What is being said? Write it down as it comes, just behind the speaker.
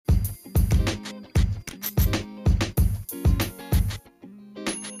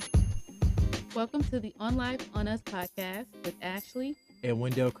Welcome to the On Life On Us podcast with Ashley, and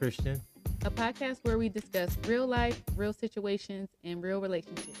Wendell Christian. a podcast where we discuss real life, real situations, and real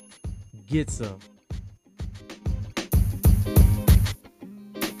relationships. Get some.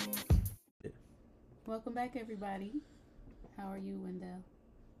 Welcome back, everybody. How are you, Wendell?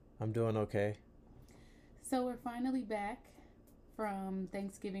 I'm doing okay. So we're finally back from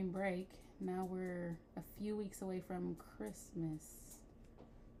Thanksgiving break. Now we're a few weeks away from Christmas.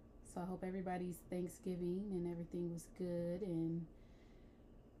 So I hope everybody's Thanksgiving and everything was good, and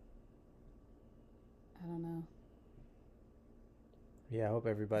I don't know. Yeah, I hope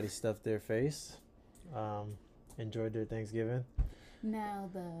everybody stuffed their face. Enjoyed their Thanksgiving. Now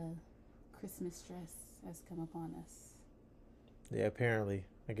the Christmas stress has come upon us. Yeah, apparently.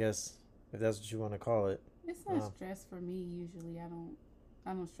 I guess if that's what you want to call it. It's not stress for me usually. I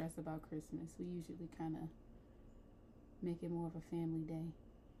don't stress about Christmas. We usually kind of make it more of a family day.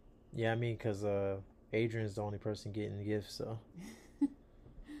 Yeah, I mean, because Adrian's the only person getting the gift, so.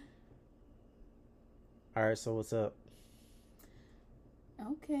 All right, so what's up?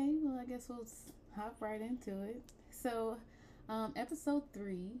 Okay, well, I guess we'll hop right into it. So, episode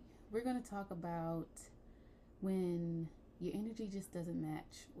 3, we're going to talk about when your energy just doesn't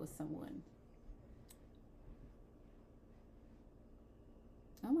match with someone.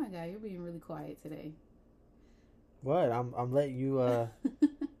 Oh my God, you're being really quiet today. What? I'm letting you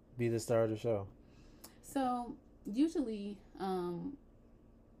be the star of the show. So, usually,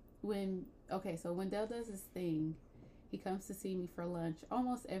 when Wendell does his thing, he comes to see me for lunch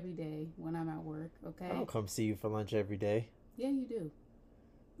almost every day when I'm at work, okay? I don't come see you for lunch every day. Yeah, you do.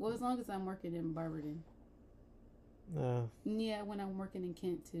 Well, as long as I'm working in Barberton. Yeah, when I'm working in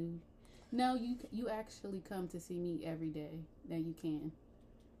Kent, too. No, you actually come to see me every day that you can.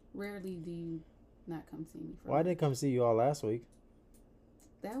 Rarely do you not come see me for Well, I didn't come see you all last week.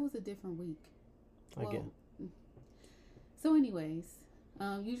 That was a different week. Again. So anyways,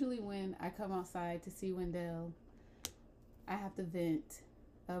 usually when I come outside to see Wendell, I have to vent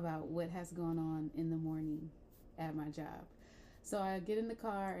about what has gone on in the morning at my job. So I get in the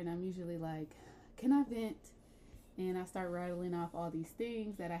car and I'm usually like, can I vent? And I start rattling off all these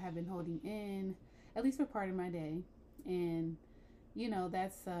things that I have been holding in, at least for part of my day. And, you know,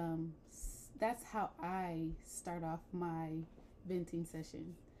 that's how I start off my venting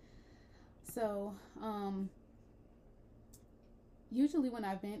session. So, usually when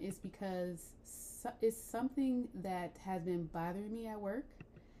I vent is because it's something that has been bothering me at work.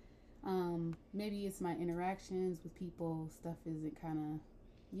 Maybe it's my interactions with people. Stuff isn't kind of,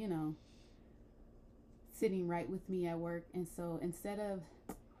 sitting right with me at work. And so instead of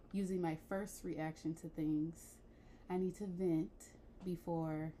using my first reaction to things, I need to vent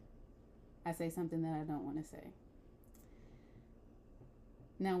before I say something that I don't want to say.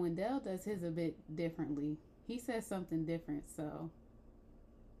 Now, Wendell does his a bit differently. He says something different, so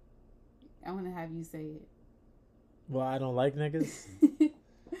I want to have you say it. Well, I don't like niggas.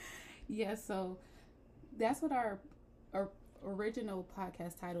 Yeah, so that's what our original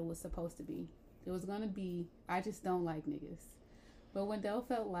podcast title was supposed to be. It was going to be, I just don't like niggas. But Wendell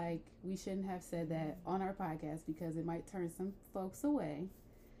felt like we shouldn't have said that on our podcast because it might turn some folks away.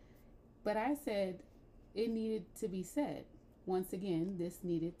 But I said it needed to be said. Once again, this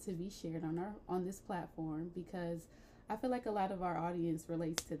needed to be shared on this platform because I feel like a lot of our audience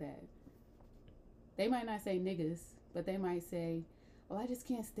relates to that. They might not say niggas, but they might say, well, I just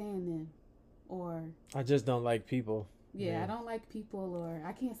can't stand them. Or I just don't like people. Yeah, I don't like people, or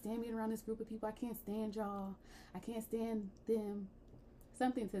I can't stand being around this group of people. I can't stand y'all. I can't stand them.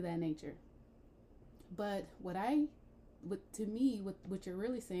 Something to that nature. But what you're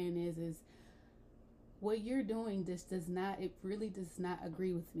really saying is what you're doing really does not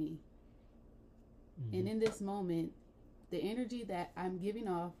agree with me. Mm-hmm. And in this moment, the energy that I'm giving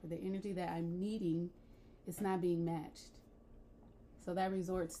off, or the energy that I'm needing, is not being matched. So that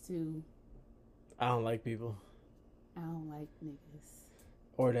resorts to, I don't like people. I don't like niggas.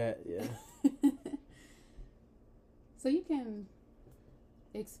 Or that, yeah. So you can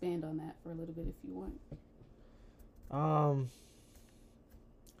expand on that for a little bit if you want.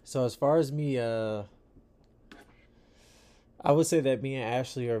 So as far as me, I would say that me and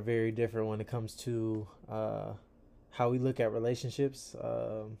Ashley are very different when it comes to how we look at relationships.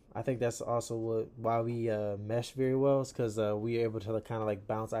 I think that's also why we mesh very well, is because we're able to kind of like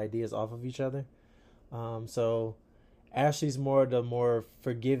bounce ideas off of each other. So Ashley's more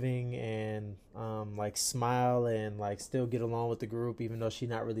forgiving and like smile and like still get along with the group, even though she's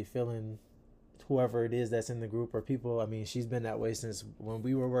not really feeling whoever it is that's in the group or people. I mean, she's been that way since when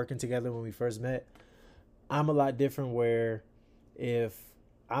we were working together when we first met. I'm a lot different where if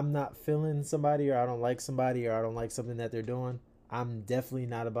I'm not feeling somebody, or I don't like somebody, or I don't like something that they're doing, I'm definitely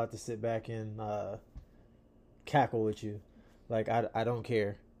not about to sit back and cackle with you. Like I don't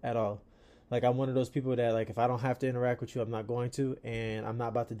care at all. Like I'm one of those people that, like, if I don't have to interact with you, I'm not going to, and I'm not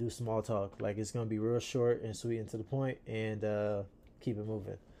about to do small talk. Like it's gonna be real short and sweet and to the point, and keep it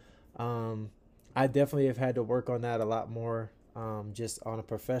moving. I definitely have had to work on that a lot more, just on a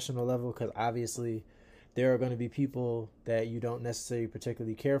professional level, because obviously there are going to be people that you don't necessarily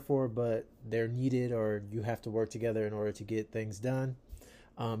particularly care for, but they're needed, or you have to work together in order to get things done,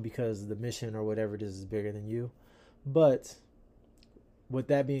 because the mission or whatever it is bigger than you. But with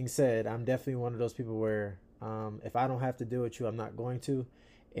that being said, I'm definitely one of those people where, if I don't have to deal with you, I'm not going to.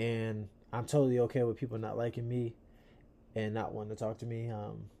 And I'm totally okay with people not liking me and not wanting to talk to me.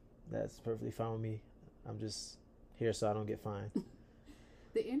 That's perfectly fine with me. I'm just here so I don't get fined.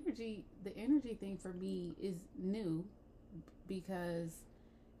 The energy thing for me is new, because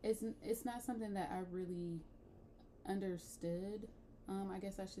it's not something that I really understood. I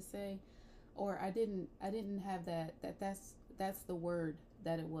guess I should say, or I didn't have that's the word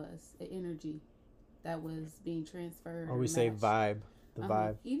that it was, the energy that was being transferred. Or we say vibe, the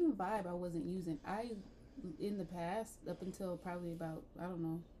vibe. Even vibe I wasn't using. I in the past, up until probably about, I don't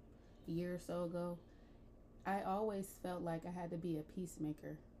know, a year or so ago, I always felt like I had to be a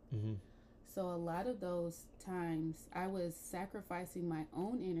peacemaker. Mm-hmm. So a lot of those times I was sacrificing my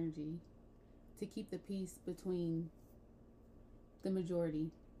own energy to keep the peace between the majority,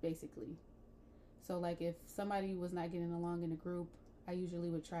 basically. So like if somebody was not getting along in a group, I usually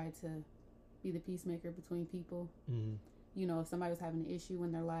would try to be the peacemaker between people. Mm-hmm. You know, if somebody was having an issue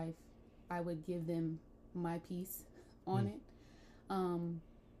in their life, I would give them my piece on it.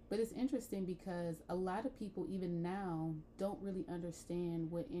 But it's interesting because a lot of people even now don't really understand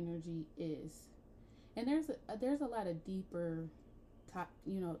what energy is, and there's a lot of deeper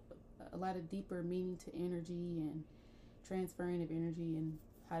a lot of deeper meaning to energy and transferring of energy and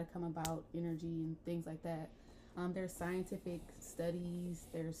how to come about energy and things like that. There's scientific studies,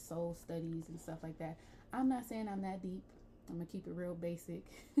 there's soul studies and stuff like that. I'm not saying I'm that deep. I'm gonna keep it real basic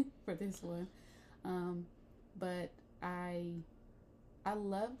for this one, but I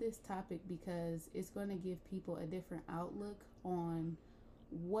love this topic because it's going to give people a different outlook on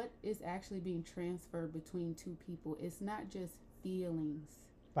what is actually being transferred between two people. It's not just feelings.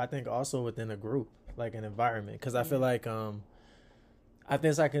 I think also within a group, like an environment, because I feel like I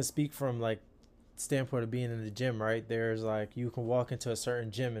think I can speak from like standpoint of being in the gym, right? There's like, you can walk into a certain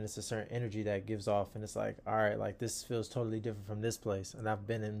gym and it's a certain energy that gives off, and it's like, all right, like this feels totally different from this place, and I've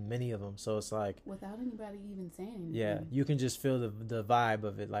been in many of them, so it's like without anybody even saying anything. Yeah, you can just feel the vibe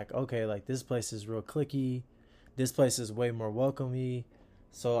of it. Like, okay, like this place is real clicky, this place is way more welcoming.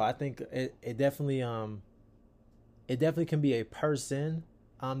 So I think it definitely can be a person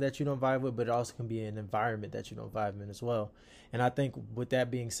that you don't vibe with, but it also can be an environment that you don't vibe in as well. And I think with that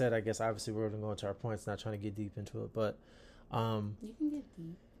being said, I guess obviously we're going to go into our points, not trying to get deep into it, but you can get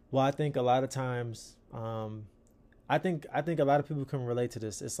deep. Well, I think a lot of times, I think a lot of people can relate to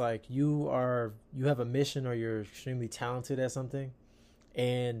this. It's like you have a mission, or you're extremely talented at something,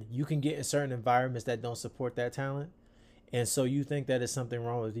 and you can get in certain environments that don't support that talent. And so you think that it's something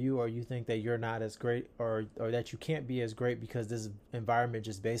wrong with you, or you think that you're not as great, or that you can't be as great because this environment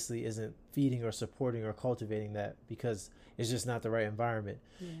just basically isn't feeding or supporting or cultivating that, because it's just not the right environment.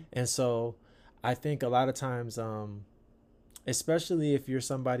 Yeah. And so I think a lot of times, especially if you're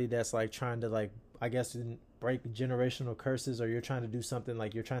somebody that's like trying to, like, I guess, break generational curses, or you're trying to do something,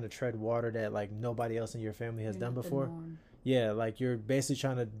 like you're trying to tread water that like nobody else in your family has done before. Yeah, like you're basically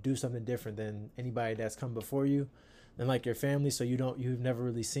trying to do something different than anybody that's come before you, and like your family, so you've never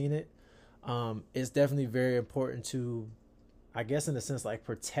really seen it. It's definitely very important to, I guess, in a sense, like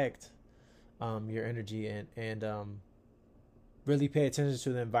protect your energy, and really pay attention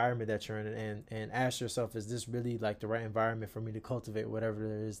to the environment that you're in, and ask yourself, is this really like the right environment for me to cultivate whatever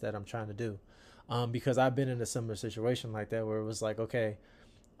it is that I'm trying to do? Because I've been in a similar situation like that, where it was like, okay,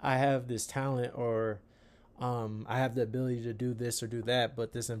 I have this talent, or I have the ability to do this or do that,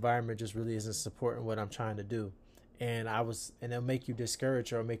 but this environment just really isn't supporting what I'm trying to do. And it'll make you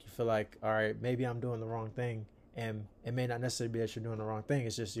discouraged, or it'll make you feel like, all right, maybe I'm doing the wrong thing. And it may not necessarily be that you're doing the wrong thing.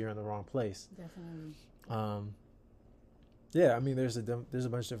 It's just you're in the wrong place. Definitely. Yeah, I mean, there's a bunch of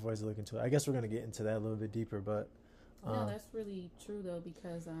different ways to look into it. I guess we're going to get into that a little bit deeper, but no, that's really true though,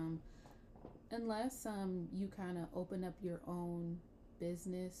 because unless you kind of open up your own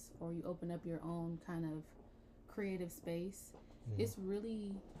business, or you open up your own kind of creative space, it's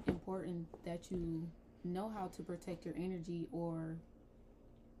really important that you know how to protect your energy, or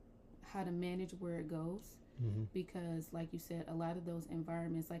how to manage where it goes. Mm-hmm. Because like you said, a lot of those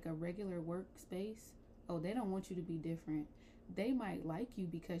environments, like a regular workspace, oh, they don't want you to be different. They might like you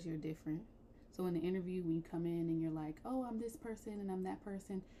because you're different. So in the interview, when you come in and you're like, oh, I'm this person and I'm that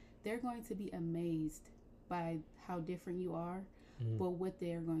person, they're going to be amazed by how different you are. Mm-hmm. But what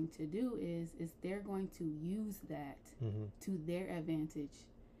they're going to do is they're going to use that Mm-hmm. to their advantage.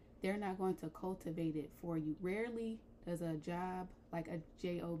 They're not going to cultivate it for you. Rarely does a job, like a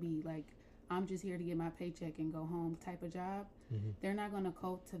job, like I'm just here to get my paycheck and go home type of job, Mm-hmm. they're not going to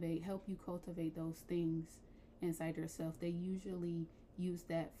help you cultivate those things inside yourself. They usually use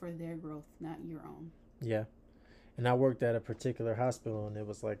that for their growth, not your own. Yeah. And I worked at a particular hospital, and it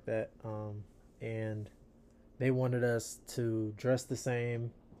was like that. And they wanted us to dress the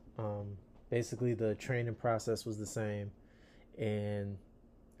same. Basically, the training process was the same, and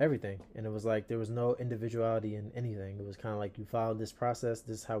everything. And it was like there was no individuality in anything. It was kind of like you followed this process.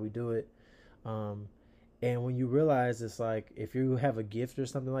 This is how we do it. And when you realize it's like if you have a gift or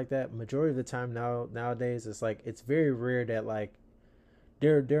something like that, majority of the time nowadays it's like it's very rare that like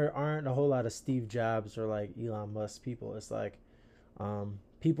there aren't a whole lot of Steve Jobs or like Elon Musk people. It's like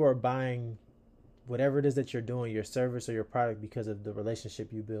people are buying whatever it is that you're doing, your service or your product, because of the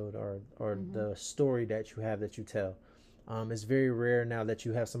relationship you build or Mm-hmm. the story that you have that you tell. It's very rare now that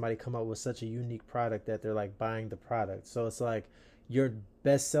you have somebody come up with such a unique product that they're like buying the product. So it's like your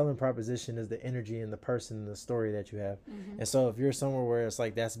best selling proposition is the energy and the person and the story that you have. Mm-hmm. And so if you're somewhere where it's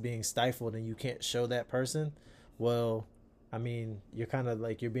like that's being stifled and you can't show that person, well, I mean, you're kind of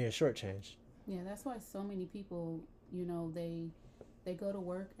like you're being shortchanged. Yeah, that's why so many people, they go to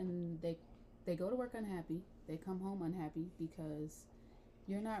work and they go to work unhappy. They come home unhappy because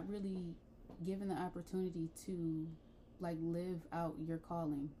you're not really given the opportunity to like live out your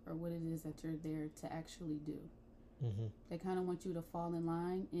calling or what it is that you're there to actually do. Mm-hmm. They kind of want you to fall in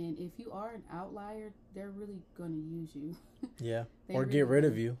line, and if you are an outlier, they're really going to use you. Yeah, or really get rid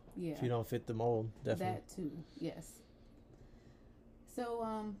of will. you Yeah, if you don't fit the mold. Definitely. that too. Yes. So,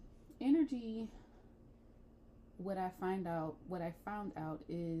 energy. What I found out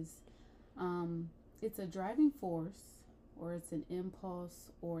is, it's a driving force, or it's an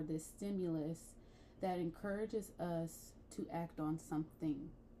impulse, or this stimulus that encourages us to act on something.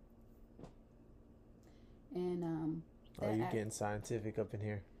 And Oh, you're getting scientific up in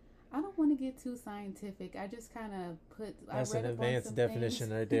here. I don't want to get too scientific. I just kind of put. That's I read an up on advanced some definition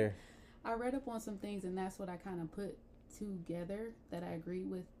things. right there. I read up on some things, and that's what I kind of put together that I agree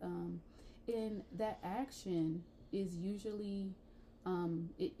with. And that action is usually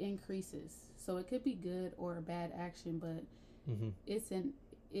it increases, so it could be good or a bad action, but Mm-hmm.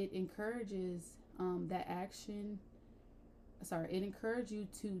 it encourages that action. Sorry, it encourages you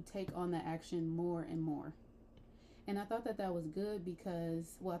to take on that action more and more. And I thought that was good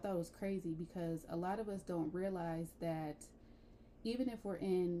because, well, I thought it was crazy because a lot of us don't realize that even if we're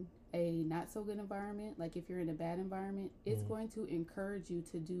in a not so good environment, like if you're in a bad environment, it's going to encourage you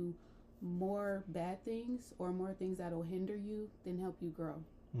to do more bad things or more things that will hinder you than help you grow.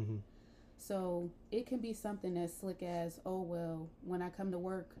 Mm-hmm. So it can be something as slick as, oh, well, when I come to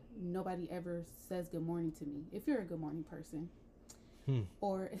work, nobody ever says good morning to me. If you're a good morning person.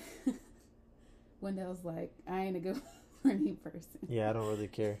 Or Wendell's like, I ain't a good morning person. Yeah, I don't really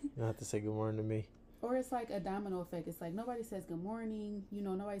care. You don't have to say good morning to me. Or it's like a domino effect. It's like nobody says good morning.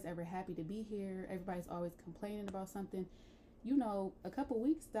 Nobody's ever happy to be here. Everybody's always complaining about something. A couple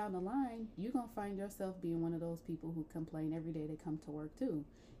weeks down the line, you're going to find yourself being one of those people who complain every day they come to work too.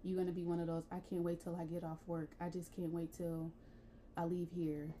 You're going to be one of those, I can't wait till I get off work. I just can't wait till I leave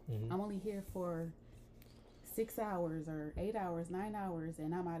here. Mm-hmm. I'm only here for 6 hours or 8 hours, 9 hours,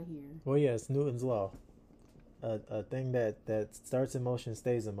 and I'm out of here. Well, yeah, it's Newton's law. A thing that starts in motion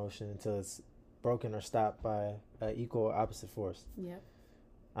stays in motion until it's broken or stopped by an equal or opposite force. Yep.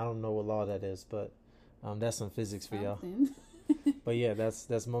 I don't know what law that is, but that's some physics for y'all. Something. But yeah,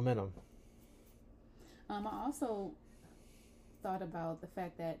 that's momentum. I also thought about the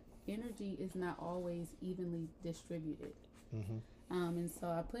fact that energy is not always evenly distributed. Mm-hmm. And so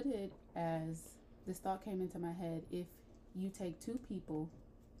I put it as, this thought came into my head, if you take two people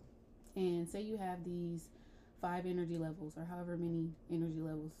and say you have these 5 energy levels or however many energy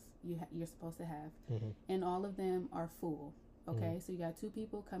levels you're supposed to have, Mm-hmm. and all of them are full, okay? Mm-hmm. So you got 2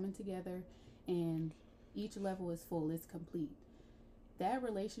 people coming together and each level is full, it's complete. That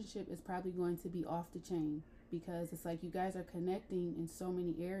relationship is probably going to be off the chain because it's like you guys are connecting in so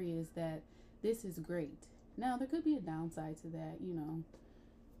many areas that this is great. Now, there could be a downside to that,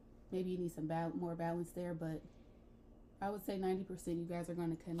 maybe you need some more balance there, but I would say 90% you guys are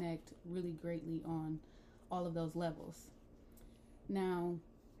going to connect really greatly on all of those levels. Now,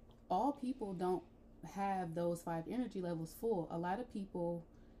 all people don't have those 5 energy levels full. A lot of people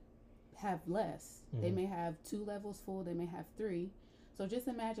have less. Mm-hmm. They may have 2 levels full, they may have 3. So just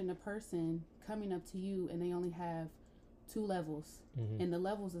imagine a person coming up to you and they only have 2 levels. Mm-hmm. And the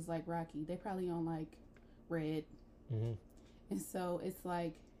levels is like Rocky. They probably on like red. Mm-hmm. And so it's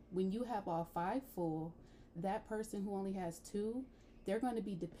like when you have all 5 full, that person who only has 2, they're going to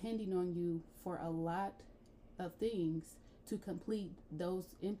be depending on you for a lot of things to complete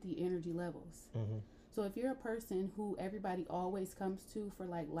those empty energy levels. Mm-hmm. So if you're a person who everybody always comes to for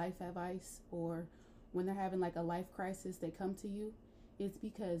like life advice, or when they're having like a life crisis, they come to you, it's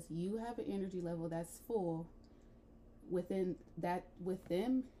because you have an energy level that's full. Within that, with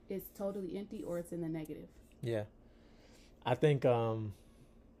them, it's totally empty or it's in the negative. Yeah. I think to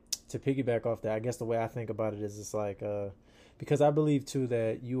piggyback off that, I guess the way I think about it is it's like because I believe too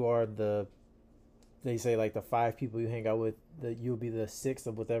that you are they say like the 5 people you hang out with, that you'll be the 6th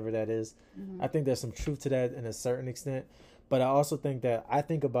of whatever that is. Mm-hmm. I think there's some truth to that in a certain extent, but I also think that I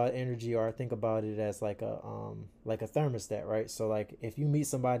think about energy, or I think about it as like a thermostat, right? So like if you meet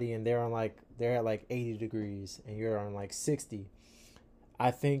somebody and they're at like 80 degrees and you're on like 60, I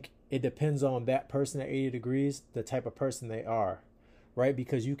think it depends on that person at 80 degrees, the type of person they are, right?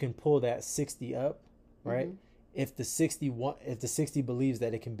 Because you can pull that 60 up, right? Mm-hmm. If the 60 believes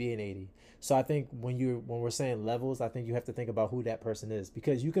that it can be an 80. So I think when we're saying levels, I think you have to think about who that person is,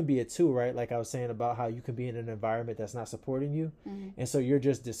 because you can be a 2, right? Like I was saying about how you can be in an environment that's not supporting you. Mm-hmm. And so you're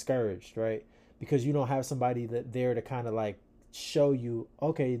just discouraged, right? Because you don't have somebody that there to kind of like show you,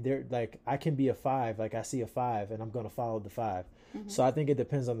 okay, they're like, I can be a 5, like I see a 5 and I'm going to follow the 5. Mm-hmm. So I think it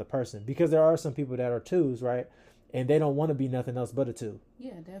depends on the person, because there are some people that are 2s, right? And they don't want to be nothing else but a 2.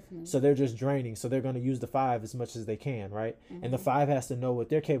 Yeah, definitely. So they're just draining. So they're going to use the 5 as much as they can, right? Mm-hmm. And the 5 has to know what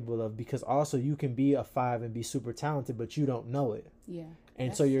they're capable of, because also you can be a 5 and be super talented, but you don't know it. Yeah.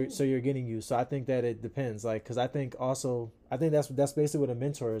 And so you're getting used. So I think that it depends, like, because I think that's basically what a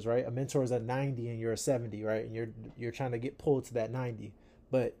mentor is, right? A mentor is a 90 and you're a 70, right? And you're trying to get pulled to that 90,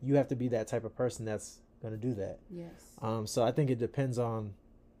 but you have to be that type of person that's going to do that. Yes. So I think it depends on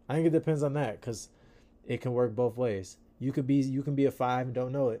that, because it can work both ways. You can be a 5 and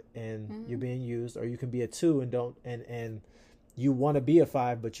don't know it, and mm-hmm. you're being used, or you can be a 2 and you want to be a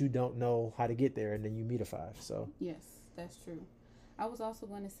 5, but you don't know how to get there, and then you meet a 5. So yes, that's true. I was also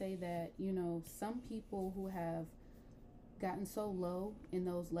going to say that, some people who have gotten so low in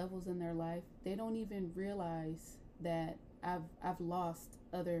those levels in their life, they don't even realize that I've lost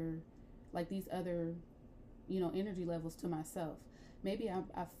these other energy levels to myself. Maybe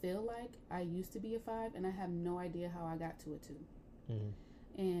I feel like I used to be a 5 and I have no idea how I got to a 2.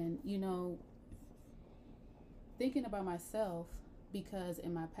 Mm-hmm. And, thinking about myself, because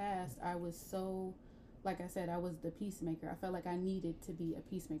in my past I was so, like I said, I was the peacemaker. I felt like I needed to be a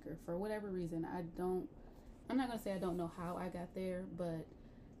peacemaker for whatever reason. I'm not going to say I don't know how I got there, but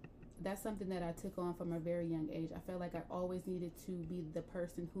that's something that I took on from a very young age. I felt like I always needed to be the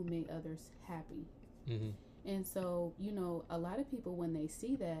person who made others happy. Mm-hmm. And so, a lot of people, when they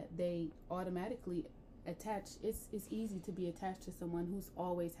see that, they automatically attach. It's easy to be attached to someone who's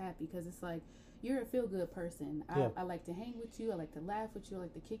always happy, because it's like, you're a feel-good person. Yeah. I like to hang with you. I like to laugh with you. I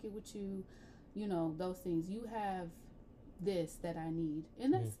like to kick it with you. Those things. You have this that I need.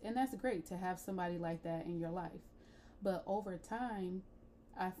 And that's great to have somebody like that in your life. But over time,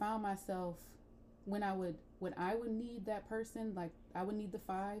 I found myself, when I would need that person, like I would need the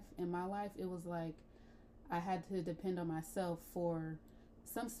 5 in my life, it was like I had to depend on myself for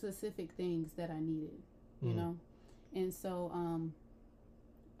some specific things that I needed, you know? And so,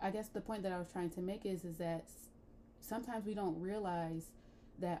 I guess the point that I was trying to make is that sometimes we don't realize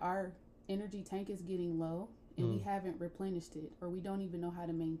that our energy tank is getting low and we haven't replenished it, or we don't even know how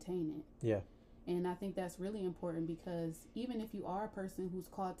to maintain it. Yeah. And I think that's really important, because even if you are a person who's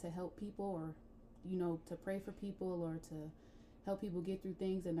called to help people, or, to pray for people, or to help people get through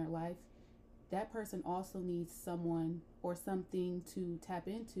things in their life, that person also needs someone or something to tap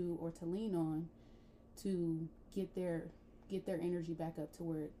into or to lean on to get their energy back up to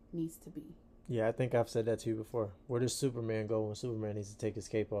where it needs to be. Yeah, I think I've said that to you before. Where does Superman go when Superman needs to take his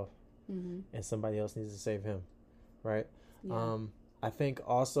cape off, and somebody else needs to save him, right? Yeah. I think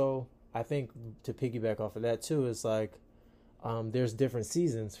to piggyback off of that too, is like there's different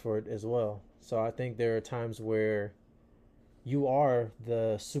seasons for it as well. So I think there are times where you are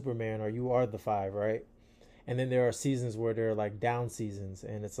the Superman or you are the 5, right? And then there are seasons where they're like down seasons,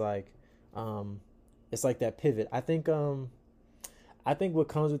 and it's like that pivot. I think what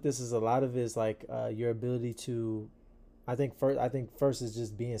comes with this is a lot of it is like your ability to, I think first is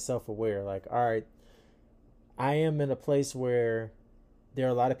just being self-aware. Like, all right, I am in a place where there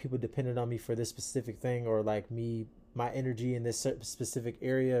are a lot of people dependent on me for this specific thing, or like my energy in this specific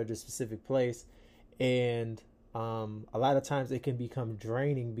area or this specific place. And a lot of times it can become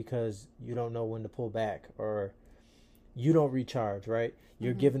draining because you don't know when to pull back, or you don't recharge, right?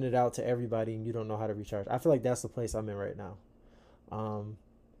 You're giving it out to everybody and you don't know how to recharge. I feel like that's the place I'm in right now.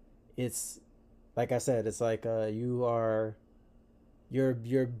 It's like I said, it's like you're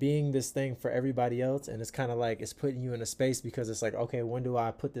being this thing for everybody else, and it's kind of like it's putting you in a space because it's like, okay, when do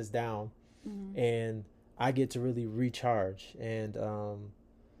I put this down and I get to really recharge? And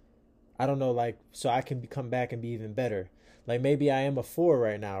I don't know, like, so I can come back and be even better. Like maybe I am a 4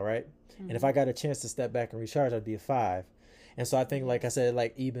 right now, right? And if I got a chance to step back and recharge, I'd be a 5. And so I think, like I said,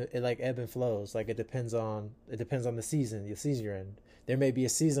 it like ebb and flows. Like it depends on the season you're in. There may be a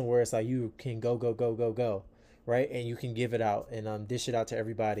season where it's like you can go, right? And you can give it out and dish it out to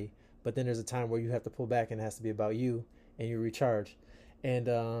everybody. But then there's a time where you have to pull back and it has to be about you and you recharge. And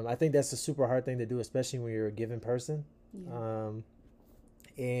I think that's a super hard thing to do, especially when you're a given person. Yeah.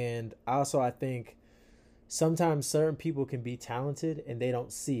 And also I think sometimes certain people can be talented and they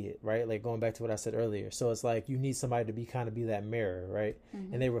don't see it, right? Like going back to what I said earlier. So it's like you need somebody to be that mirror, right?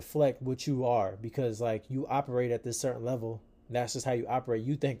 And they reflect what you are, because like you operate at this certain level. That's just how you operate.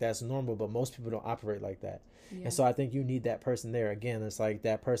 You think that's normal, but most people don't operate like that. Yeah. And so I think you need that person there. Again, it's like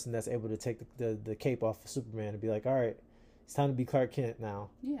that person that's able to take the cape off of Superman and be like, all right, it's time to be Clark Kent now.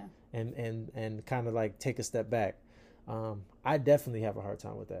 Yeah. And kind of like take a step back. I definitely have a hard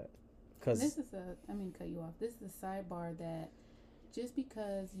time with that. I mean, cut you off. This is a sidebar that just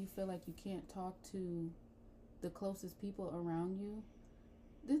because you feel like you can't talk to the closest people around you,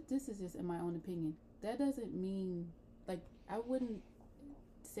 this is just in my own opinion. That doesn't mean, like, I wouldn't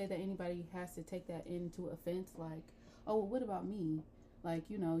say that anybody has to take that into offense. Like, oh, well, what about me? Like,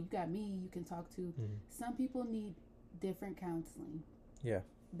 you know, you got me, you can talk to. Some people need different counseling. Yeah.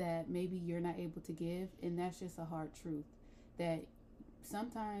 That maybe you're not able to give, and that's just a hard truth. That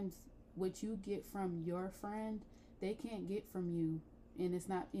sometimes what you get from your friend, they can't get from you, and it's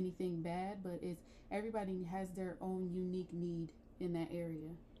not anything bad, but it's everybody has their own unique need in that area,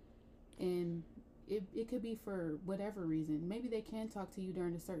 and it could be for whatever reason. Maybe they can talk to you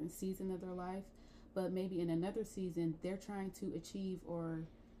during a certain season of their life, but maybe in another season they're trying to achieve, or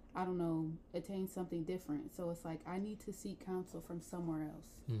I don't know, attain something different. So it's like, I need to seek counsel from somewhere else,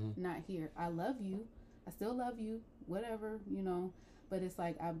 not here. I love you, I still love you, whatever, you know, but it's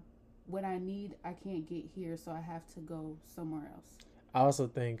like what I need, I can't get here, so I have to go somewhere else. I also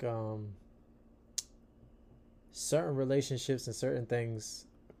think certain relationships and certain things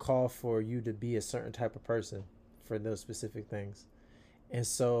call for you to be a certain type of person for those specific things. And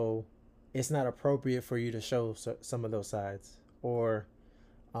so it's not appropriate for you to show some of those sides, or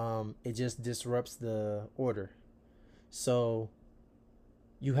it just disrupts the order. So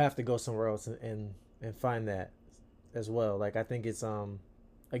you have to go somewhere else and find that as well. Like I think it's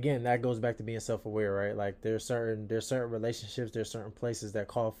again, that goes back to being self-aware, right? Like there's certain relationships, there's certain places that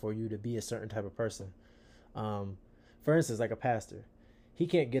call for you to be a certain type of person. For instance, like a pastor, he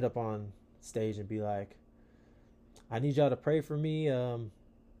can't get up on stage and be like, I need y'all to pray for me. I'm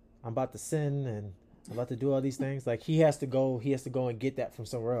about to sin and I'm about to do all these things. Like he has to go and get that from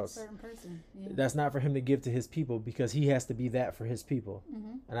somewhere else. A certain person. Yeah. That's not for him to give to his people, because he has to be that for his people.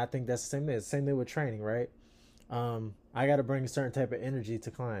 And I think that's the same thing. It's the same thing with training, right? I got to bring a certain type of energy to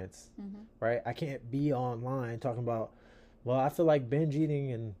clients, right? I can't be online talking about, well, I feel like binge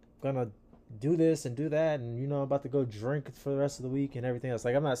eating and I'm going to do this and do that. And, you know, I'm about to go drink for the rest of the week and everything else.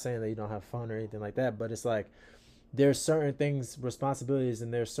 Like, I'm not saying that you don't have fun or anything like that, but it's like, there's certain things, responsibilities,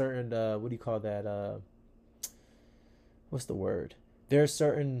 and there's certain, what do you call that? What's the word? There's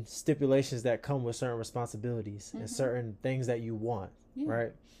certain stipulations that come with certain responsibilities and certain things that you want,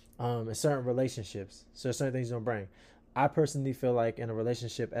 right? And certain relationships. So certain things you don't bring. I personally feel like in a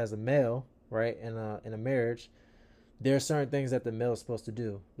relationship as a male, right, in a marriage, there are certain things that the male is supposed to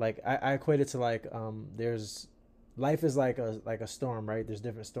do. Like I equate it to like life is like a storm, right? There's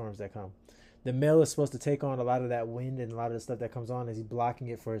different storms that come. The male is supposed to take on a lot of that wind and a lot of the stuff that comes on as he's blocking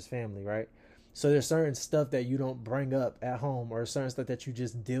it for his family, right? So there's certain stuff that you don't bring up at home, or certain stuff that you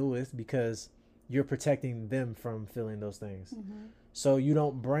just deal with because you're protecting them from feeling those things. So you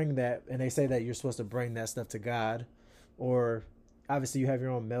don't bring that, and they say that you're supposed to bring that stuff to God, or obviously you have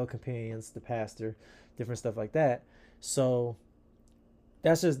your own male companions, the pastor, different stuff like that. So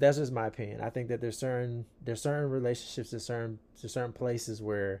that's just my opinion. I think that there's certain relationships, there's certain places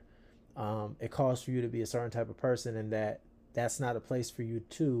where it calls for you to be a certain type of person, and that's not a place for you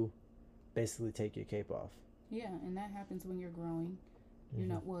to basically take your cape off. Yeah, and that happens when you're growing. You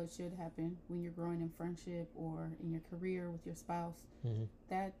know, well, it should happen when you're growing in friendship or in your career with your spouse.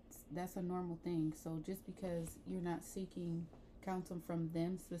 That's a normal thing. So just because you're not seeking counsel from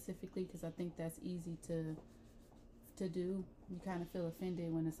them specifically, because I think that's easy to do, you kind of feel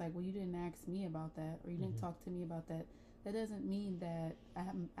offended when it's like, well, you didn't ask me about that, or you didn't talk to me about that. That doesn't mean that I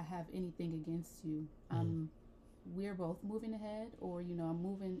have anything against you. We're both moving ahead, or I'm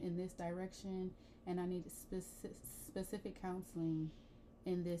moving in this direction, and I need specific counseling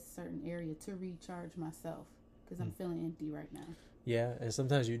in this certain area to recharge myself because I'm feeling empty right now. Yeah, and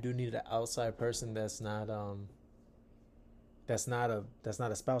sometimes you do need an outside person that's not a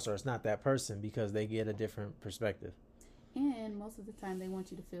spouse, or it's not that person, because they get a different perspective. And most of the time they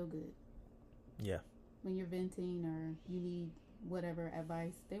want you to feel good. Yeah. When you're venting or you need whatever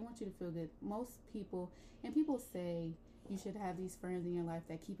advice, they want you to feel good. Most people, and people say you should have these friends in your life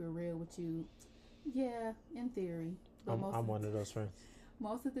that keep it real with you. Yeah, in theory. But I'm one of those friends.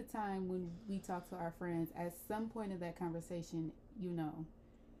 Most of the time when we talk to our friends, at some point of that conversation,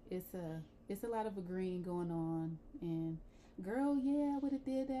 it's a lot of agreeing going on, and girl, yeah, I would have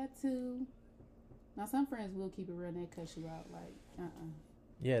did that too. Now some friends will keep it real and they cuss you out like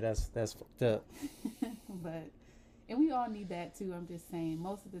Yeah, that's fucked up. and we all need that too. I'm just saying,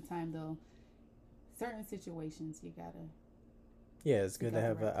 most of the time though, certain situations you gotta. Yeah, it's good to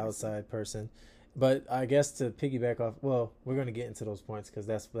have an outside person. But I guess to piggyback off, well, we're going to get into those points because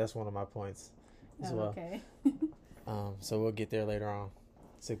that's one of my points as well. Okay. So we'll get there later on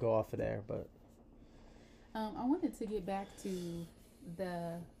to go off of there. But I wanted to get back to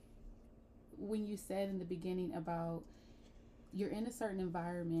when you said in the beginning about you're in a certain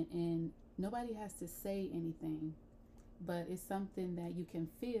environment and nobody has to say anything, but it's something that you can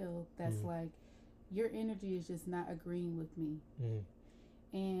feel that's like your energy is just not agreeing with me.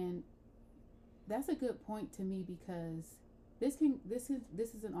 And that's a good point to me, because this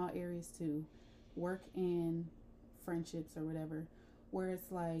is in all areas too, work and friendships or whatever, where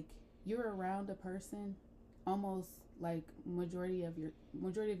it's like you're around a person almost like majority of your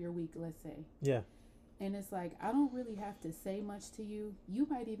week, let's say. Yeah. And it's like, I don't really have to say much to you. You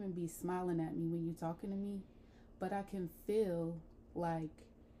might even be smiling at me when you're talking to me, but I can feel like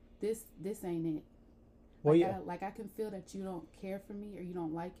this ain't it. Well, like yeah. I can feel that you don't care for me or you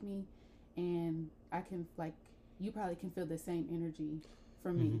don't like me, and I can, like, you probably can feel the same energy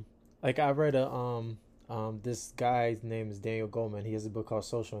from me. Like, I read this guy's name is Daniel Goleman. He has a book called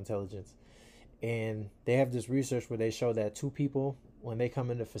Social Intelligence, and they have this research where they show that two people, when they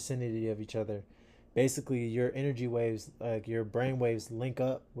come in the vicinity of each other, basically your energy waves, like your brain waves, link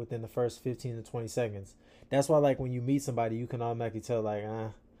up within the first 15 to 20 seconds. That's why, like, when you meet somebody, you can automatically tell, like,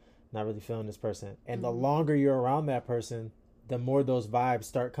 not really feeling this person. And the longer you're around that person, the more those vibes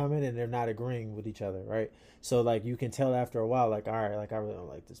start coming and they're not agreeing with each other, right? So, like, you can tell after a while, like, all right, like, I really don't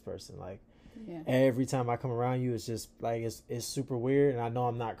like this person. Like, every time I come around you, it's just, like, it's super weird. And I know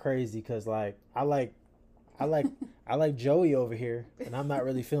I'm not crazy because, like, I like Joey over here, and I'm not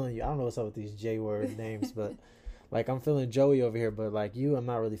really feeling you. I don't know what's up with these J-word names, but, like, I'm feeling Joey over here, but, like, you, I'm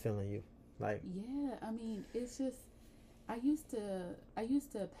not really feeling you. Like, yeah, I mean, it's just, I used to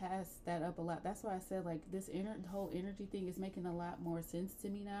pass that up a lot. That's why I said, like, this whole energy thing is making a lot more sense to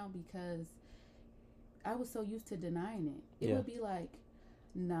me now, because I was so used to denying it. It would be like,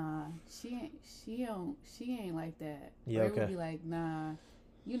 nah, she ain't like that. Yeah, or it would be like, nah,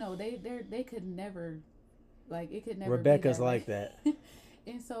 they could never, like, it could never. Rebecca's be that like that.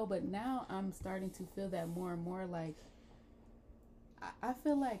 And so, but now I'm starting to feel that more and more. Like, I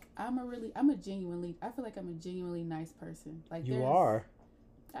feel like I feel like I'm a genuinely nice person. Like, you are.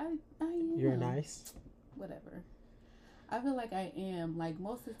 I am. You're nice. Whatever. I feel like I am. Like,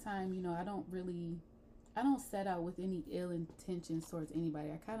 most of the time, I don't set out with any ill intentions towards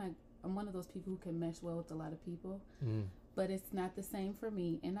anybody. I'm one of those people who can mesh well with a lot of people, but it's not the same for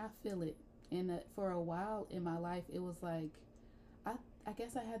me, and I feel it. And for a while in my life, it was like, I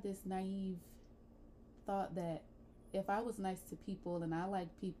guess I had this naive thought that if I was nice to people and I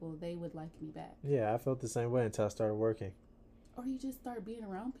liked people, they would like me back. Yeah, I felt the same way until I started working. Or you just start being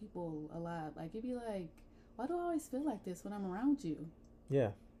around people a lot. Like, it'd be like, why do I always feel like this when I'm around you?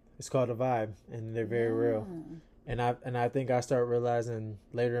 Yeah, it's called a vibe, and they're very real. And I think I start realizing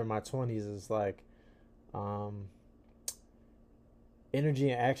later in my 20s is like, energy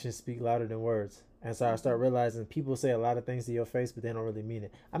and action speak louder than words. And so I start realizing people say a lot of things to your face, but they don't really mean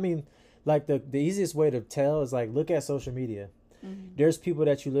it. I mean, like, the easiest way to tell is, like, look at social media. There's people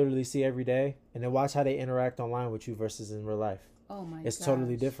that you literally see every day, and then watch how they interact online with you versus in real life. Oh my god, it's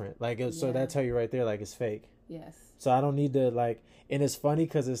totally different. Like, so that tell you right there, like, it's fake. Yes. So I don't need to, like, and it's funny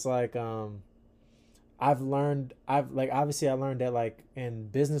because it's like, I've like obviously I learned that like in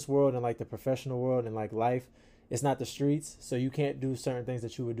business world and like the professional world and like life, it's not the streets, so you can't do certain things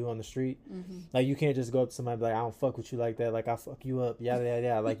that you would do on the street. Like you can't just go up to somebody and be like, I don't fuck with you like that, like I fuck you up, yada yada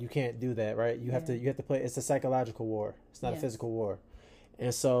yada. Like you can't do that, right? You have to play. It's a psychological war. It's not a physical war.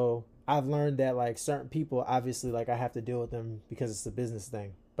 And so I've learned that like certain people, obviously, like I have to deal with them because it's a business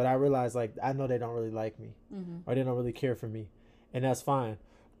thing. But I realize like I know they don't really like me, or they don't really care for me, and that's fine.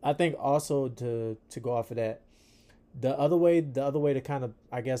 I think also to go off of that, the other way to kind of,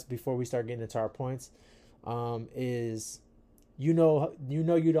 I guess, before we start getting into our points, is you know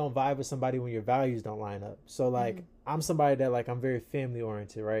you don't vibe with somebody when your values don't line up. So like I'm somebody that like I'm very family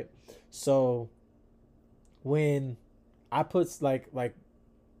oriented, right? So when I put like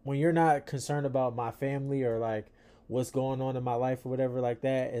when you're not concerned about my family or like what's going on in my life or whatever like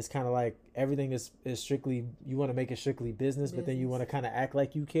that, it's kind of like everything is strictly, you want to make it strictly business, but then you want to kind of act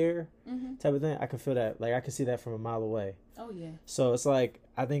like you care, type of thing. I can feel that. Like I can see that from a mile away. Oh yeah. So it's like,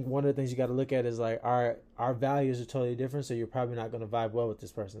 I think one of the things you got to look at is like our values are totally different, so you're probably not going to vibe well with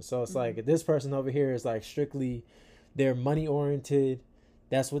this person. So it's like this person over here is like strictly, they're money oriented.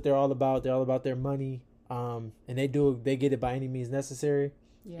 That's what they're all about. They're all about their money. And they get it by any means necessary.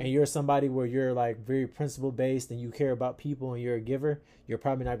 Yeah. And you're somebody where you're like very principle based and you care about people and you're a giver, you're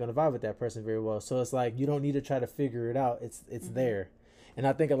probably not going to vibe with that person very well. So it's like you don't need to try to figure it out. It's there. And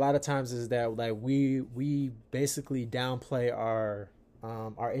I think a lot of times is that like we basically downplay our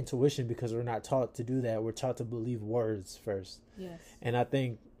intuition because we're not taught to do that. We're taught to believe words first. Yes. And I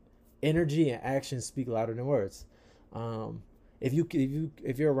think energy and action speak louder than words. If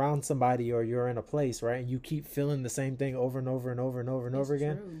you're around somebody or you're in a place, right, and you keep feeling the same thing over and over and over and over and over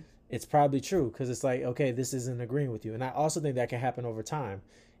again, true. It's probably true, because it's like, okay, this isn't agreeing with you. And I also think that can happen over time.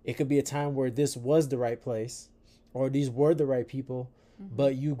 It could be a time where this was the right place or these were the right people,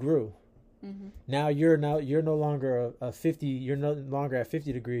 but you grew. Now you're no longer a 50, you're no longer at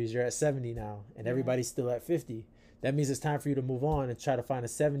 50 degrees, you're at 70 now, and everybody's still at 50. That means it's time for you to move on and try to find a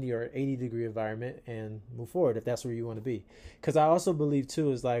 70 or 80 degree environment and move forward if that's where you want to be. Because I also believe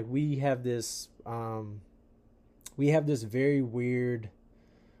too is like we have this very weird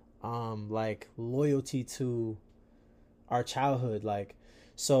like loyalty to our childhood. Like,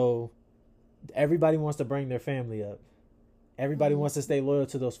 so everybody wants to bring their family up. Everybody wants to stay loyal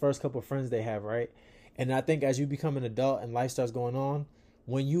to those first couple of friends they have, right? And I think as you become an adult and life starts going on,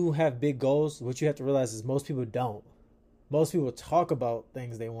 when you have big goals, what you have to realize is most people don't. Most people talk about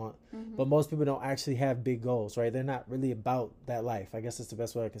things they want, but most people don't actually have big goals, right? They're not really about that life. I guess that's the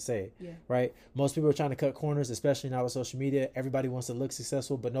best way I can say it, right? Most people are trying to cut corners, especially now with social media. Everybody wants to look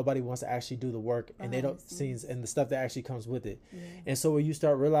successful, but nobody wants to actually do the work, and they don't see and the stuff that actually comes with it. Yeah. And so what you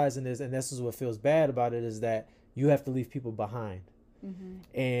start realizing is, and this is what feels bad about it, is that you have to leave people behind.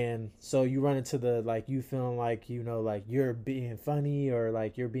 And so you run into the, like, you feeling like, you know, like you're being funny or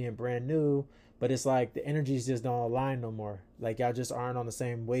like you're being brand new, but it's like the energies just don't align no more. Like y'all just aren't on the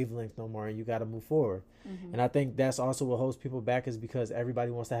same wavelength no more, and you got to move forward. And I think that's also what holds people back, is because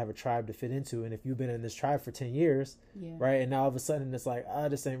everybody wants to have a tribe to fit into. And if you've been in this tribe for 10 years, right, and now all of a sudden it's like,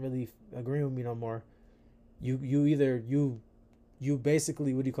 this ain't really agreeing with me no more. You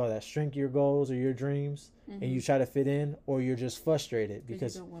basically, what do you call that? Shrink your goals or your dreams, and you try to fit in, or you're just frustrated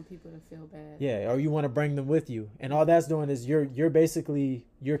because you don't want people to feel bad. Yeah, or you want to bring them with you, and all that's doing is you're basically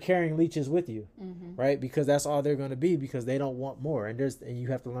carrying leeches with you, right? Because that's all they're going to be, because they don't want more, and you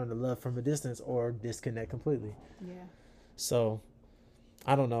have to learn to love from a distance or disconnect completely. Yeah. So,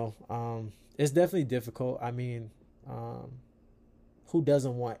 I don't know. It's definitely difficult. I mean, who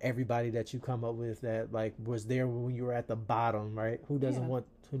doesn't want everybody that you come up with that like was there when you were at the bottom, right? Who doesn't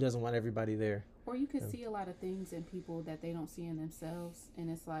want everybody there? Or you could see a lot of things in people that they don't see in themselves, and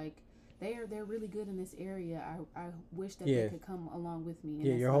it's like they're really good in this area. I wish that they could come along with me.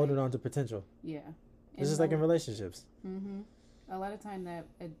 And you're holding on to potential. Yeah. It's just like in relationships. A lot of time that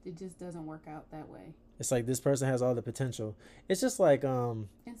it just doesn't work out that way. It's like this person has all the potential. It's just like and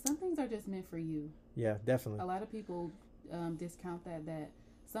some things are just meant for you. Yeah, definitely. A lot of people discount that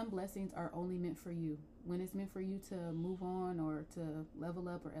some blessings are only meant for you. When it's meant for you to move on or to level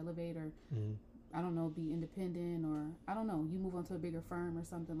up or elevate or I don't know, be independent, or I don't know, you move on to a bigger firm or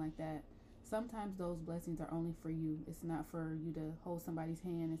something like that. Sometimes those blessings are only for you. It's not for you to hold somebody's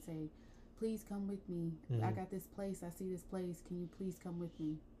hand and say, please come with me. I got this place. I see this place. Can you please come with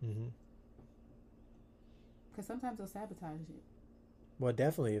me? Because sometimes they'll sabotage it. Well,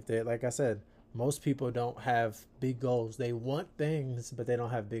 definitely. If they, like I said, most people don't have big goals. They want things, but they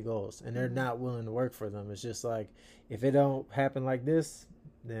don't have big goals, and they're not willing to work for them. It's just like, if it don't happen like this,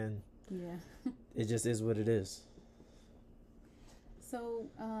 then it just is what it is. So,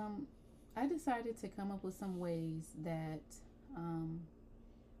 I decided to come up with some ways that, um,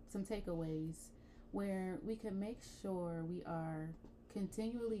 some takeaways where we can make sure we are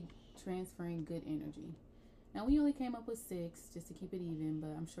continually transferring good energy. Now, we only came up with six just to keep it even, but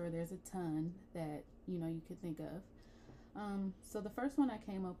I'm sure there's a ton that you could think of. So the first one I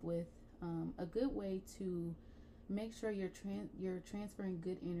came up with, a good way to make sure you're transferring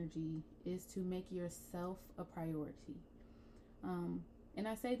good energy is to make yourself a priority. And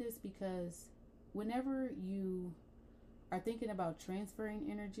I say this because whenever you are thinking about transferring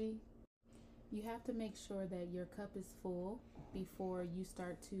energy, you have to make sure that your cup is full before you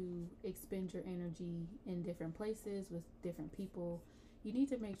start to expend your energy in different places with different people. You need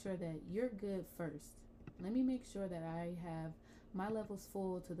to make sure that you're good first. Let me make sure that I have my levels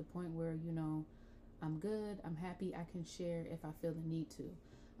full to the point where, I'm good, I'm happy, I can share if I feel the need to.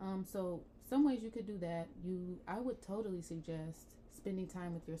 So some ways you could do that. I would totally suggest spending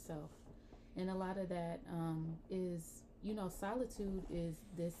time with yourself, and a lot of that is, solitude is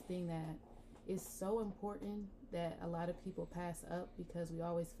this thing that is so important that a lot of people pass up because we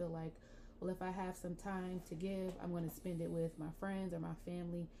always feel like, well, if I have some time to give, I'm going to spend it with my friends or my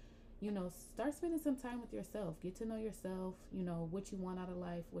family. Start spending some time with yourself. Get to know yourself, what you want out of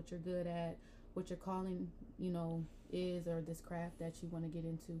life, what you're good at, what your calling, is, or this craft that you want to get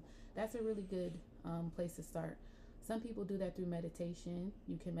into. That's a really good place to start. Some people do that through meditation.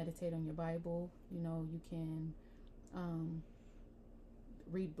 You can meditate on your Bible. You can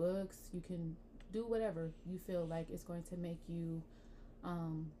read books. You can do whatever you feel like it's going to make you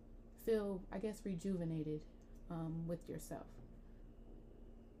feel, I guess, rejuvenated with yourself.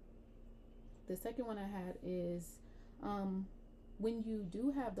 The second one I had is, when you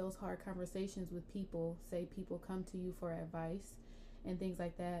do have those hard conversations with people, say people come to you for advice and things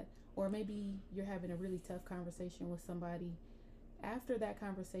like that, or maybe you're having a really tough conversation with somebody, after that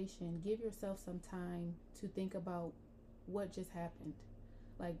conversation, give yourself some time to think about what just happened.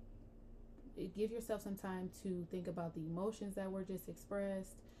 Like, give yourself some time to think about the emotions that were just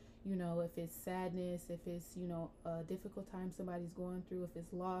expressed. If it's sadness, if it's, a difficult time somebody's going through, if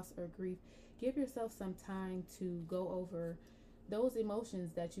it's loss or grief, give yourself some time to go over those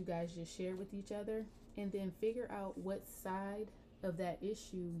emotions that you guys just shared with each other, and then figure out what side of that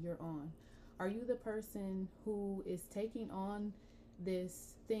issue you're on. Are you the person who is taking on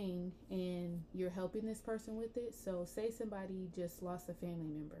this thing and you're helping this person with it? So say somebody just lost a family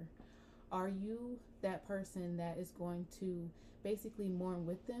member. Are you that person that is going to basically mourn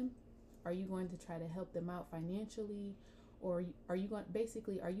with them? Are you going to try to help them out financially? Or are you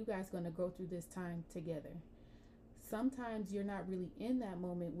guys going to go through this time together? Sometimes you're not really in that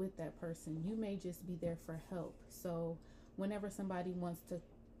moment with that person. You may just be there for help. So whenever somebody wants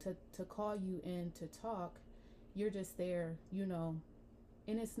to call you in to talk, you're just there, and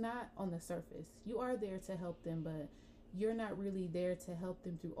it's not on the surface. You are there to help them, but you're not really there to help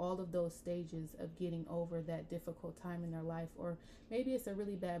them through all of those stages of getting over that difficult time in their life. Or maybe it's a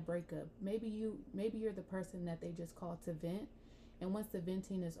really bad breakup. Maybe you're the person that they just call to vent, and once the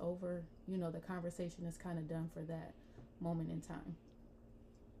venting is over, the conversation is kind of done for that moment in time.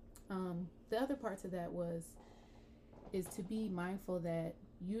 The other part to that is to be mindful that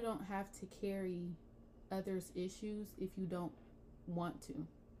you don't have to carry others' issues if you don't want to.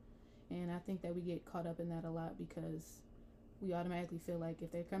 And I think that we get caught up in that a lot because we automatically feel like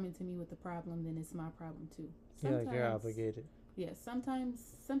if they're coming to me with a problem, then it's my problem too. Sometimes, like you're obligated. Yes,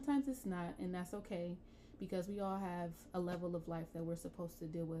 sometimes it's not, and that's okay because we all have a level of life that we're supposed to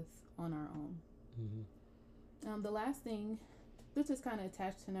deal with on our own. Mm-hmm. The last thing, which is kind of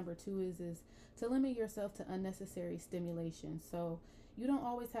attached to number 2, is to limit yourself to unnecessary stimulation. So you don't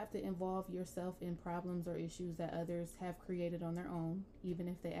always have to involve yourself in problems or issues that others have created on their own, even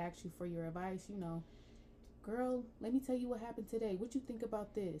if they ask you for your advice. Girl, let me tell you what happened today. What you think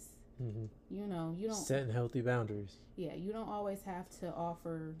about this? Mm-hmm. You don't setting healthy boundaries. Yeah, you don't always have to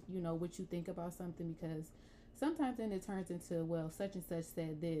offer, what you think about something, because sometimes then it turns into, well, such and such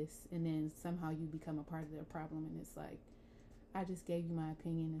said this, and then somehow you become a part of their problem, and it's like, I just gave you my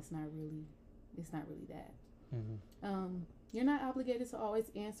opinion. It's not really that. Mm-hmm. You're not obligated to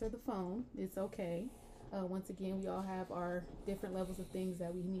always answer the phone. It's okay. Once again, we all have our different levels of things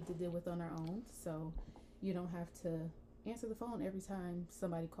that we need to deal with on our own. So you don't have to answer the phone every time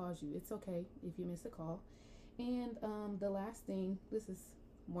somebody calls you. It's okay if you miss a call. And the last thing, this is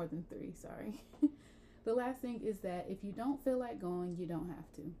more than 3, sorry. The last thing is that if you don't feel like going, you don't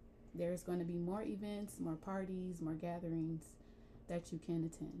have to. There's going to be more events, more parties, more gatherings that you can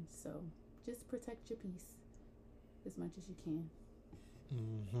attend. So just protect your peace as much as you can.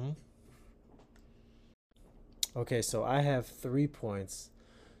 Mm-hmm. Okay, so I have 3 points.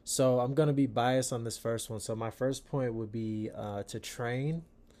 So I'm gonna be biased on this first one. So my first point would be to train,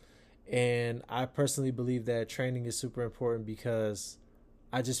 and I personally believe that training is super important because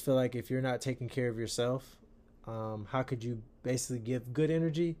I just feel like if you're not taking care of yourself, how could you basically give good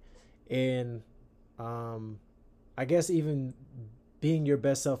energy and I guess even being your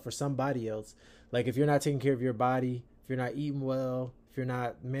best self for somebody else? Like if you're not taking care of your body, if you're not eating well, if you're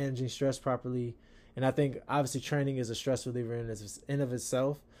not managing stress properly, and I think obviously training is a stress reliever in of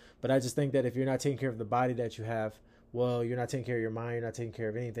itself, but I just think that if you're not taking care of the body that you have, well, you're not taking care of your mind, you're not taking care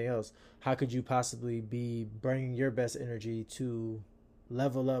of anything else. How could you possibly be bringing your best energy to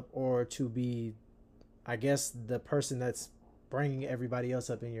level up or to be, I guess, the person that's bringing everybody else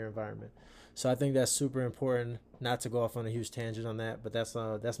up in your environment? So I think that's super important. Not to go off on a huge tangent on that, but that's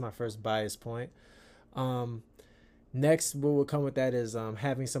my first bias point. Next, what would come with that is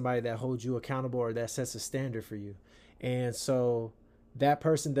having somebody that holds you accountable or that sets a standard for you. And so that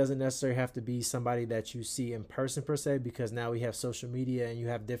person doesn't necessarily have to be somebody that you see in person per se, because now we have social media and you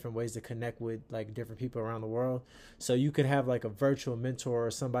have different ways to connect with like different people around the world. So you could have like a virtual mentor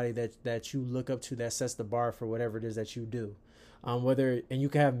or somebody that you look up to that sets the bar for whatever it is that you do. And you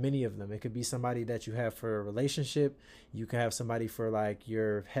can have many of them. It could be somebody that you have for a relationship. You can have somebody for like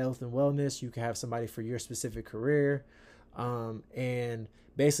your health and wellness. You can have somebody for your specific career. And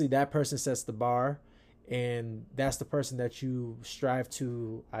basically that person sets the bar, and that's the person that you strive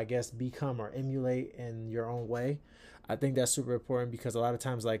to, I guess, become or emulate in your own way. I think that's super important because a lot of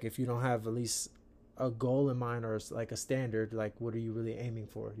times, like if you don't have at least a goal in mind or like a standard, like what are you really aiming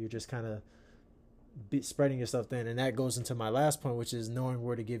for? You're just kind of spreading yourself thin. And that goes into my last point, which is knowing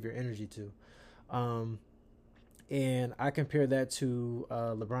where to give your energy to. And I compare that to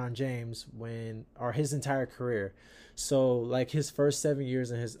LeBron James or his entire career. So like his first 7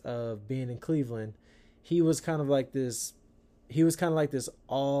 years in his being in Cleveland, he was kind of like this he's an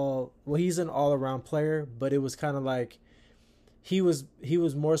all around player, but it was kind of like he was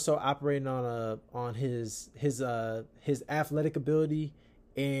more so operating on his athletic ability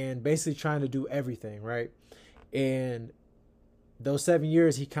and basically trying to do everything, right? And those 7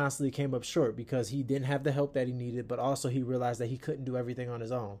 years he constantly came up short because he didn't have the help that he needed, but also he realized that he couldn't do everything on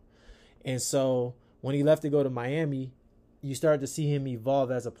his own. And so when he left to go to Miami, you started to see him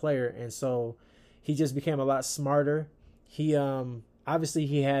evolve as a player, and so he just became a lot smarter. He obviously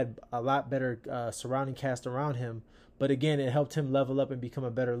he had a lot better surrounding cast around him, but again, it helped him level up and become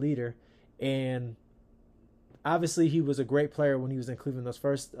a better leader. And obviously he was a great player when he was in Cleveland those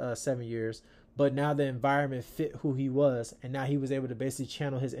first 7 years, but now the environment fit who he was, and now he was able to basically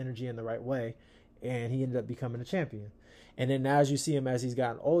channel his energy in the right way, and he ended up becoming a champion. And then now as you see him as he's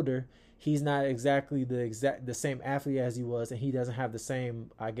gotten older, he's not exactly the same athlete as he was, and he doesn't have the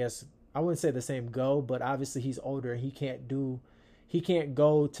same, I guess, I wouldn't say the same go, but obviously he's older and he can't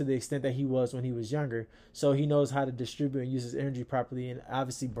go to the extent that he was when he was younger. So he knows how to distribute and use his energy properly, and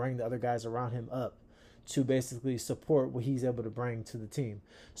obviously bring the other guys around him up to basically support what he's able to bring to the team.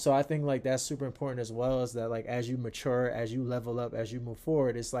 So I think like that's super important, as well as that, like as you mature, as you level up, as you move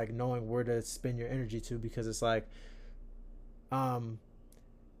forward, it's like knowing where to spend your energy to, because it's like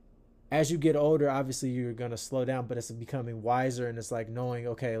as you get older, obviously you're going to slow down, but it's becoming wiser, and it's like knowing,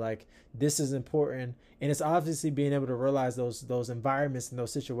 okay, like this is important. And it's obviously being able to realize those environments and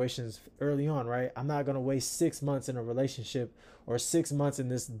those situations early on, right? I'm not going to waste 6 months in a relationship or 6 months in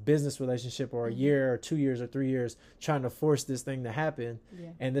this business relationship or a year or 2 years or 3 years trying to force this thing to happen. Yeah.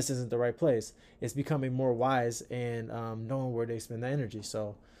 And this isn't the right place. It's becoming more wise and knowing where to expend the energy.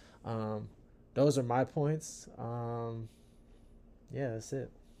 So those are my points. Yeah, that's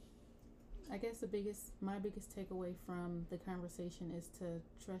it. I guess my biggest takeaway from the conversation is to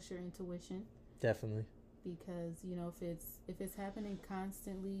trust your intuition. Definitely. Because, if it's happening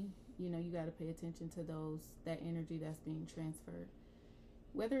constantly, you got to pay attention to that energy that's being transferred,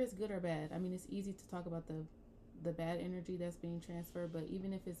 whether it's good or bad. I mean, it's easy to talk about the bad energy that's being transferred, but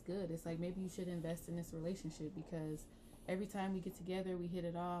even if it's good, it's like maybe you should invest in this relationship, because every time we get together, we hit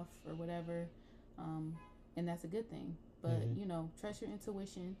it off or whatever, and that's a good thing. But, trust your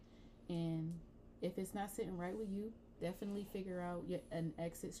intuition. And if it's not sitting right with you, definitely figure out an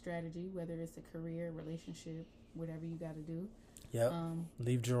exit strategy, whether it's a career, relationship, whatever you got to do. Yep.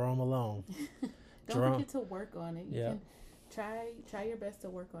 Leave Jerome alone. Don't forget to work on it. You can try your best to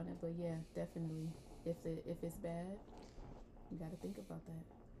work on it. But yeah, definitely, if it's bad, you got to think about that.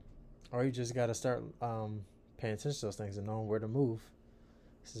 Or you just got to start paying attention to those things and knowing where to move.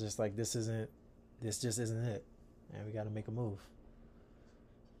 It's just like this just isn't it, and we got to make a move.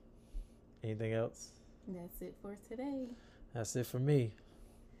 Anything else? That's it for today. That's it for me.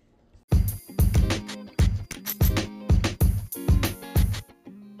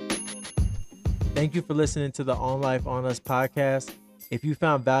 Thank you for listening to the On Life On Us podcast. If you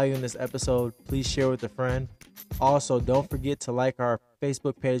found value in this episode, please share with a friend. Also, don't forget to like our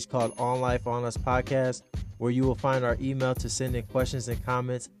Facebook page called On Life On Us podcast, where you will find our email to send in questions and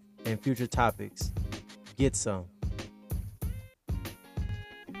comments and future topics. Get some.